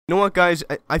You know what, guys?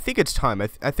 I think it's time. I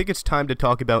think it's time to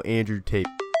talk about Andrew Tate.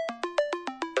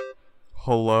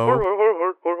 Hello?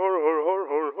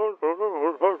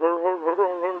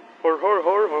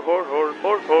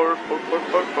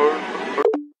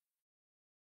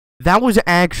 That was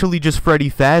actually just Freddy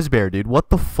Fazbear, dude. What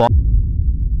the fuck?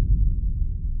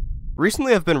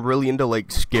 Recently, I've been really into, like,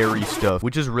 scary stuff,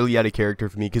 which is really out of character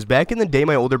for me, because back in the day,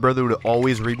 my older brother would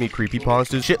always read me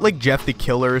creepypastas. Shit like Jeff the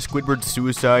Killer, Squidward's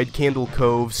Suicide, Candle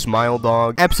Cove, Smile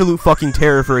Dog. Absolute fucking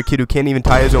terror for a kid who can't even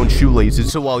tie his own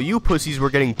shoelaces. So while you pussies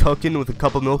were getting tucked in with a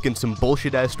cup of milk and some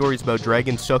bullshit-ass stories about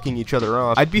dragons sucking each other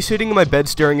off, I'd be sitting in my bed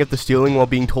staring at the ceiling while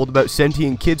being told about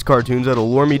sentient kids cartoons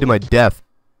that'll lure me to my death.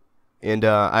 And,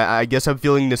 I guess I'm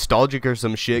feeling nostalgic or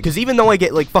some shit. Because even though I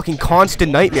get, like, fucking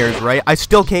constant nightmares, right? I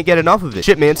still can't get enough of it.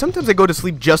 Shit, man. Sometimes I go to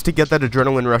sleep just to get that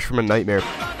adrenaline rush from a nightmare.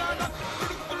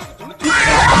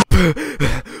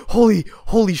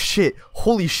 Holy shit,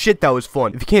 that was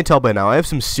fun. If you can't tell by now, I have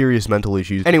some serious mental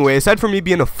issues. Anyway, aside from me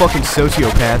being a fucking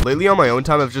sociopath, lately on my own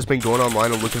time, I've just been going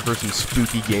online and looking for some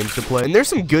spooky games to play. And there's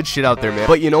some good shit out there, man.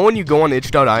 But you know when you go on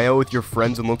itch.io with your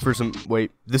friends and look for some—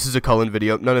 wait, this is a Cullen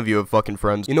video. None of you have fucking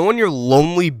friends. You know when your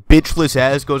lonely, bitchless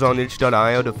ass goes on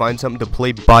itch.io to find something to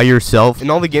play by yourself, and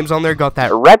all the games on there got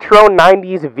that retro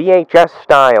 90s VHS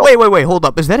style. Wait, hold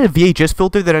up. Is that a VHS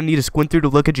filter that I need to squint through to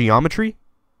look at geometry?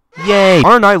 Yay!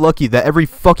 Aren't I lucky that every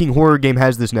fucking horror game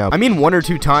has this now? I mean, 1 or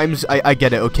 2 times, I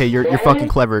get it, okay, you're fucking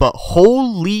clever. But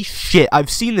holy shit, I've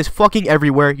seen this fucking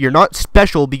everywhere. You're not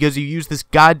special because you use this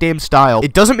goddamn style.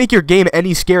 It doesn't make your game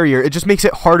any scarier, it just makes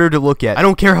it harder to look at. I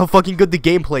don't care how fucking good the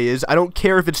gameplay is. I don't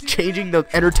care if it's changing the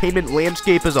entertainment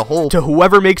landscape as a whole. To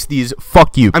whoever makes these,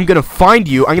 fuck you. I'm gonna find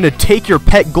you, I'm gonna take your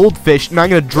pet goldfish, and I'm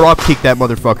gonna drop kick that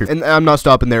motherfucker. And I'm not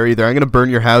stopping there either. I'm gonna burn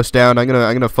your house down. I'm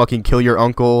gonna fucking kill your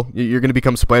uncle. You're gonna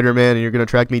become Spider-Man and you're gonna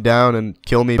track me down and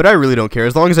kill me, but I really don't care.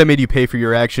 As long as I made you pay for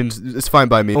your actions, it's fine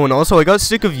by me. Oh, and also I got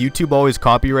sick of YouTube always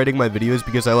copywriting my videos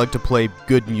because I like to play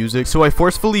good music, so I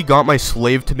forcefully got my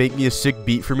slave to make me a sick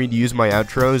beat for me to use my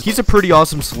outros. He's a pretty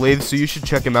awesome slave, so you should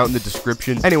check him out in the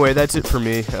description. Anyway, that's it for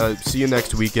me. See you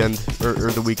next weekend,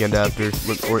 or the weekend after,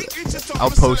 or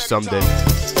I'll post someday.